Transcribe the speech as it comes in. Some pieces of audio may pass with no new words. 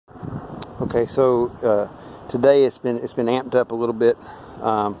Okay, so today it's been amped up a little bit.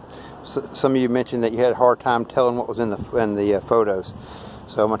 Some of you mentioned that you had a hard time telling what was in the photos,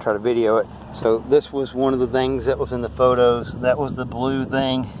 so I'm gonna try to video it. So this was one of the things that was in the photos. That was the blue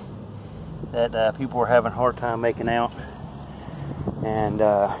thing that people were having a hard time making out, and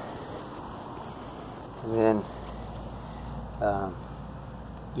then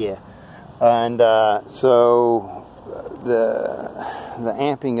yeah, and so the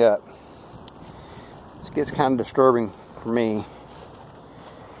amping up. This gets kind of disturbing for me.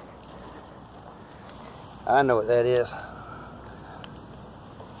 I know what that is.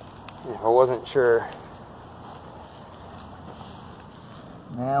 If I wasn't sure,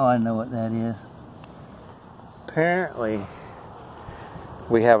 now I know what that is. Apparently,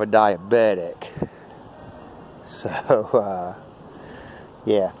 we have a diabetic. So,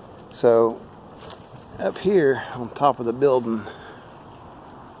 yeah. So, up here on top of the building,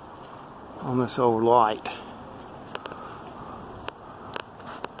 on this old light,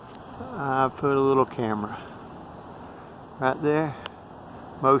 I put a little camera right there,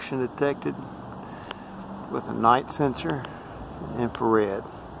 motion detected with a night sensor, infrared.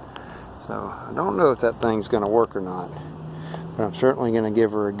 So I don't know if that thing's going to work or not, but I'm certainly going to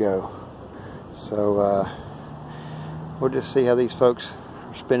give her a go. So we'll just see how these folks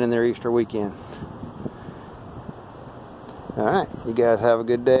are spending their Easter weekend. Alright, you guys have a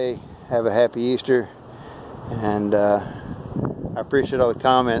good day. Have a happy Easter, and I appreciate all the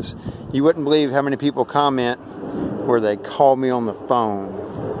comments. You wouldn't believe how many people comment where they call me on the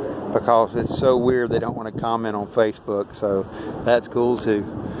phone, because it's so weird they don't want to comment on Facebook. So that's cool too.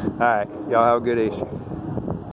 Alright, y'all have a good Easter.